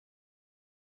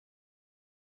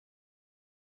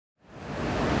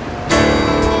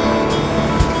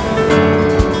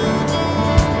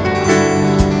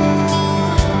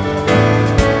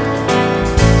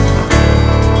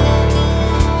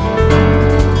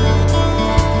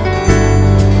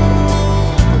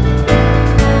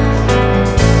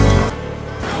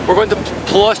We're going to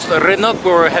Ploshch Rynok,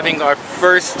 where we're having our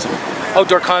first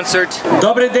outdoor concert.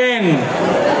 Добрий день!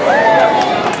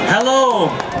 Hello!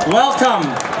 Welcome!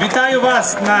 Вітаю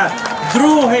вас на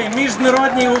другий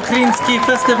міжнародний український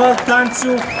фестиваль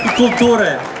танцю і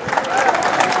культури.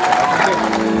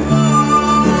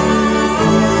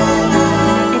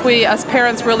 We as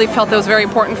parents really felt it was very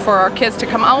important for our kids to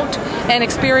come out and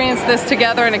experience this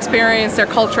together and experience their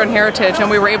culture and heritage, and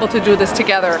we were able to do this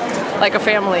together like a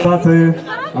family. Штати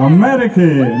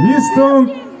Америки, місто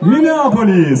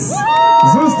Minneapolis.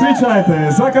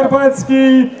 Зустрічайте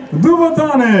закарпатський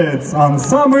дуботанець,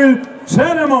 ансамбль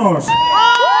Cheremosh.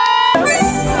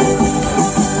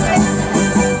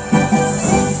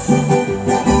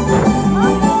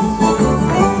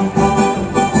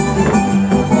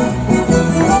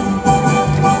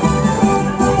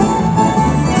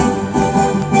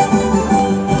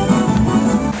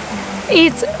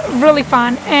 It's really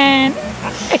fun and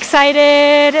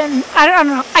excited, and I don't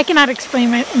know, I cannot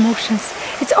explain my emotions.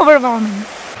 It's overwhelming.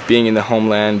 Being in the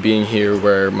homeland, being here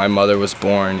where my mother was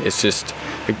born, it's just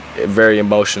a very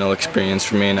emotional experience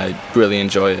for me, and I really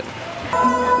enjoy it.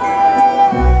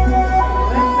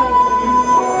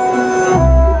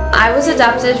 I was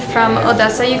adopted from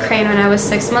Odessa, Ukraine when I was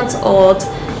 6 months old,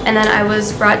 and then I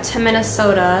was brought to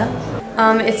Minnesota.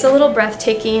 It's a little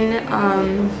breathtaking.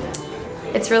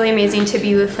 It's really amazing to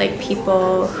be with like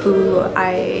people who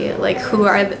I like, who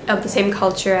are of the same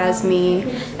culture as me,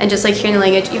 and just like hearing the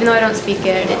language, even though I don't speak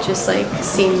it, it just like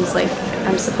seems like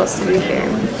I'm supposed to be here.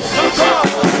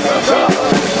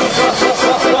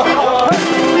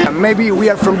 Maybe we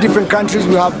are from different countries,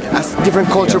 we have a different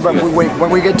culture, but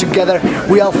when we get together,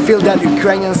 we all feel that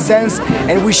Ukrainian sense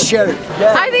and we share it.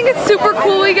 I think it's super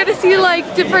cool. We get to see like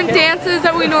different dances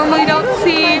that we normally don't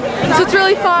see, so it's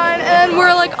really fun, and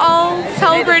we're like all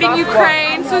celebrating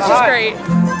Ukraine, so it's just great.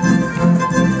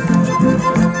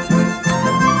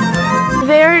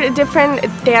 They're different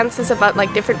dances about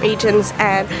like different regions,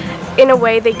 and in a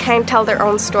way they kind of tell their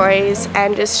own stories and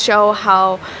just show how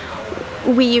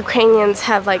we Ukrainians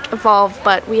have like evolved,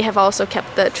 but we have also kept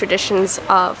the traditions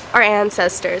of our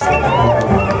ancestors.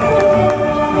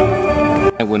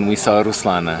 When we saw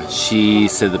Ruslana, she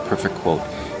said the perfect quote.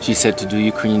 She said, to do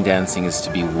Ukrainian dancing is to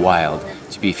be wild,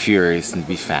 to be furious, and to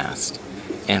be fast.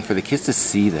 And for the kids to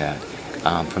see that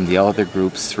from the other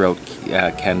groups throughout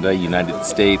Canada, United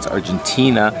States,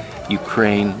 Argentina,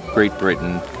 Ukraine, Great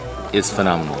Britain, is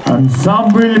phenomenal.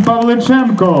 Ensemble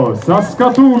Pavlichenko,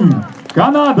 Saskatoon,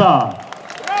 Canada.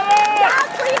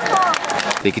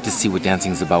 They get to see what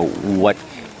dancing is about, what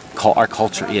our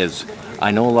culture is.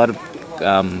 I know a lot of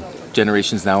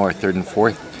generations now are third and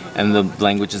fourth, and the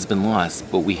language has been lost,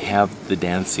 but we have the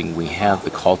dancing, we have the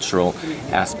cultural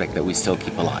aspect that we still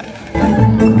keep alive.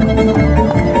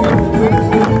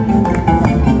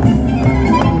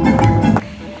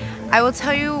 I will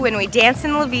tell you, when we danced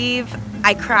in Lviv,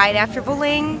 I cried after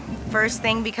bowling. First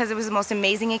thing, because it was the most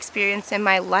amazing experience in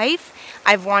my life.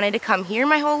 I've wanted to come here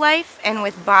my whole life, and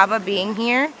with Baba being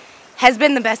here has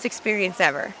been the best experience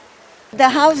ever.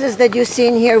 The houses that you see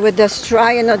in here with the straw,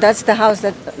 you know, that's the house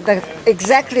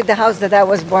exactly the house that I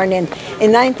was born in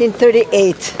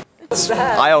 1938. It's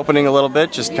eye-opening a little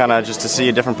bit, just to see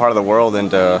a different part of the world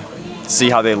and to see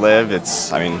how they live.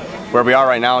 I mean, where we are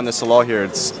right now in the Salon here,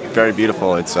 it's very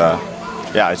beautiful. It's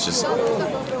it's just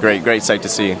great sight to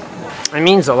see. It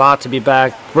means a lot to be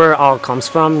back where it all comes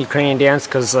from, Ukrainian dance,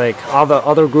 because like all the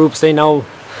other groups, they know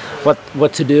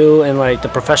what to do, and like the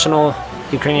professional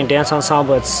Ukrainian dance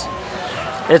ensemble,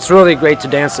 it's really great to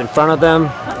dance in front of them.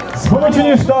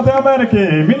 Сполучені Штати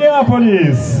Америки,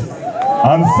 Minneapolis,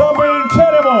 ансамбль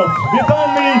Cheremosh,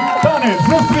 вітальний танець,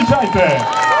 зустрічайте!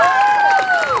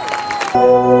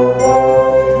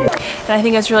 And I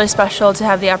think it's really special to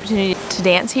have the opportunity to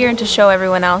dance here and to show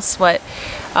everyone else what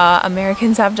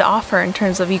Americans have to offer in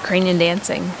terms of Ukrainian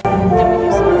dancing.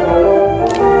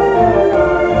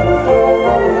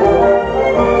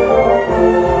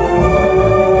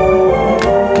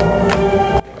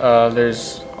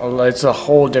 It's a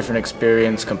whole different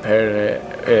experience compared to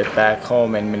it back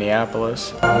home in Minneapolis.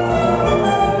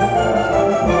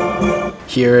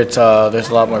 Here there's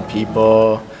a lot more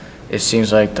people. It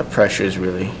seems like the pressure is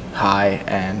really high,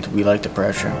 and we like the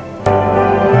pressure.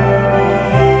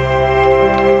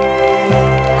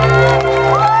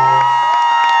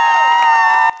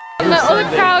 The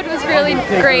crowd was really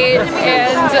great,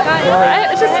 and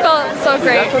it just felt so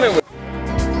great.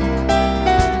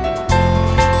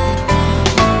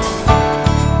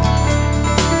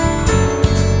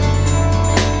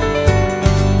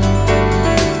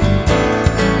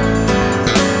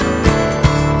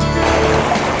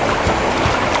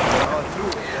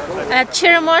 at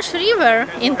Cheremosh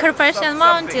River in Carpathian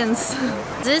Mountains.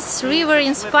 This river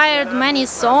inspired many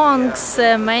songs,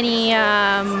 many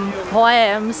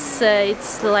poems.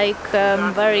 It's like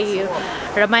very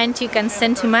romantic and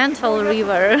sentimental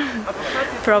river,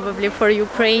 probably for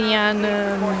Ukrainian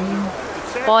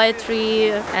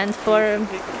poetry and for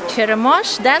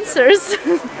Cheremosh dancers.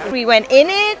 We went in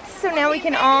it, so now we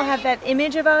can all have that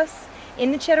image of us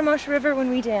in the Cheremosh River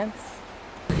when we dance.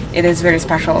 It is very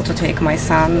special to take my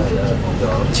son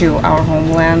to our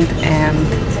homeland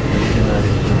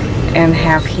and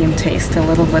have him taste a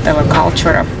little bit of a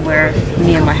culture of where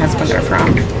me and my husband are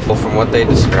from. Well, from what they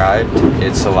described,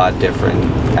 it's a lot different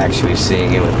actually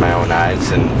seeing it with my own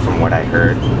eyes and from what I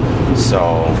heard.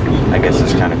 So I guess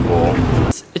it's kind of cool.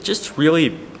 It just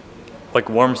really like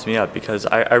warms me up because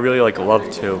I really like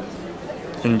love to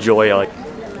enjoy like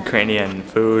Ukrainian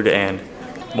food and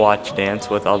watch dance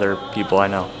with other people I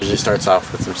know. It usually starts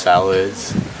off with some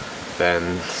salads, then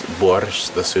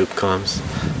borscht, the soup comes,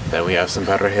 then we have some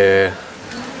here,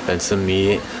 then some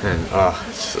meat, and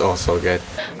it's just all so good.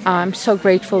 I'm so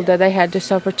grateful that I had this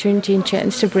opportunity and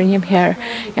chance to bring him here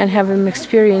and have him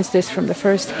experience this from the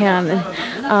first hand.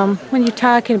 And when you're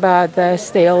talking about this,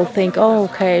 they all think, oh,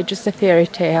 okay, just a fairy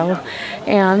tale.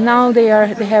 And now they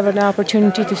have an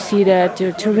opportunity to see that,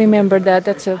 to remember that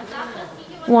that's a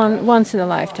once in a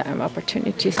lifetime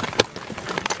opportunity.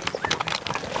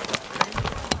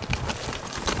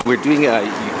 We're doing a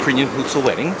Ukrainian Hutzul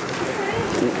wedding.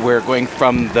 We're going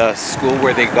from the school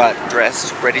where they got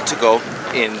dressed, ready to go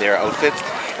in their outfits,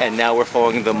 and now we're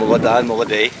following the Molada and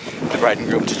Moladei, the bride and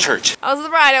groom, to church. I was the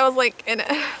bride, I was like in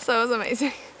it, so it was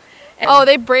amazing. Oh,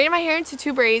 they braided my hair into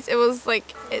 2 braids. It was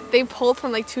like, they pulled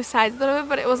from like 2 sides of it,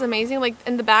 but it was amazing. Like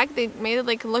in the back, they made it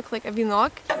like look like a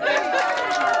vinok.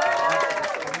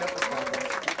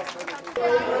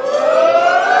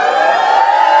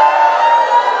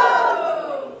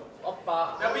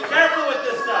 Now be careful with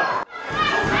this stuff.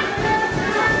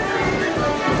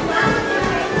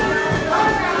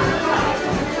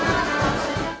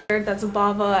 That's a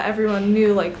bava. Everyone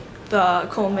knew like the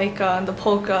kolmeka and the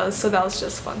polkas, so that was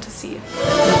just fun to see.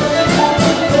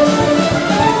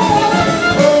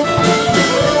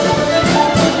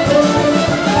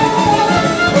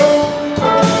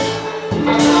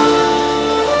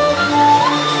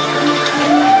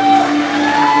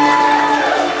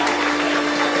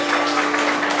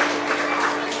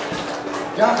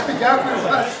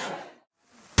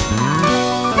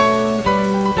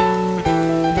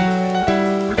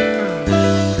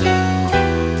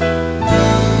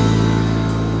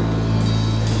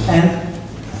 And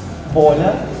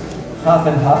boiler, half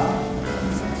and half.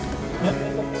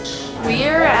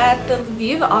 We're at the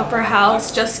Lviv Opera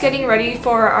House just getting ready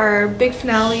for our big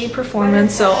finale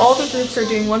performance. So all the groups are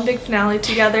doing one big finale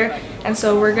together, and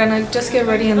so we're gonna just get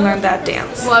ready and learn that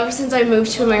dance. Well, ever since I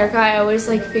moved to America, I always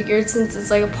like figured, since it's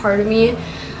like a part of me,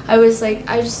 I was like,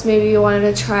 I just maybe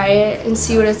wanted to try it and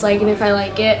see what it's like, and if I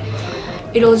like it,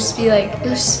 it'll just be like, it'll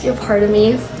just be a part of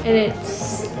me, and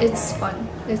it's fun.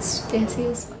 Dancing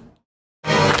is fun.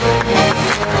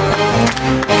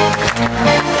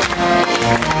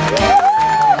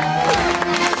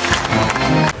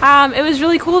 It was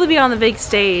really cool to be on the big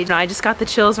stage. I just got the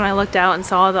chills when I looked out and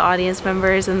saw the audience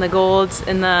members and the golds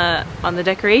and on the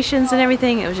decorations and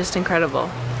everything. It was just incredible.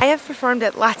 I have performed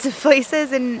at lots of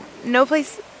places and no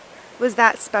place was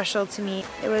that special to me.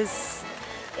 It was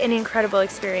an incredible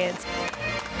experience.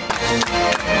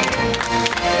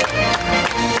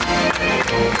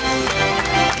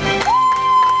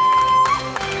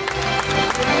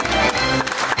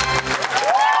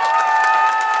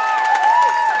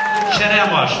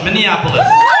 Cheremosh, Minneapolis.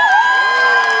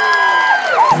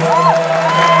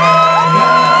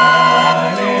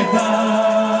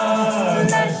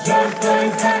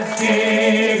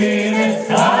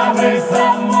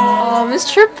 This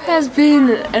trip has been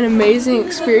an amazing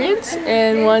experience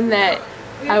and one that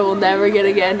I will never get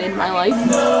again in my life.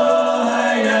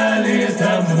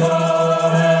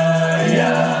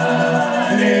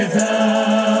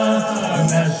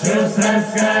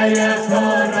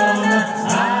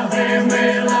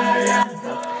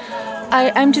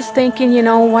 I'm just thinking, you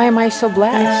know, why am I so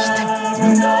blessed?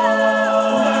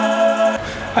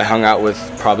 I hung out with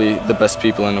probably the best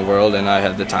people in the world and I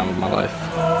had the time of my life.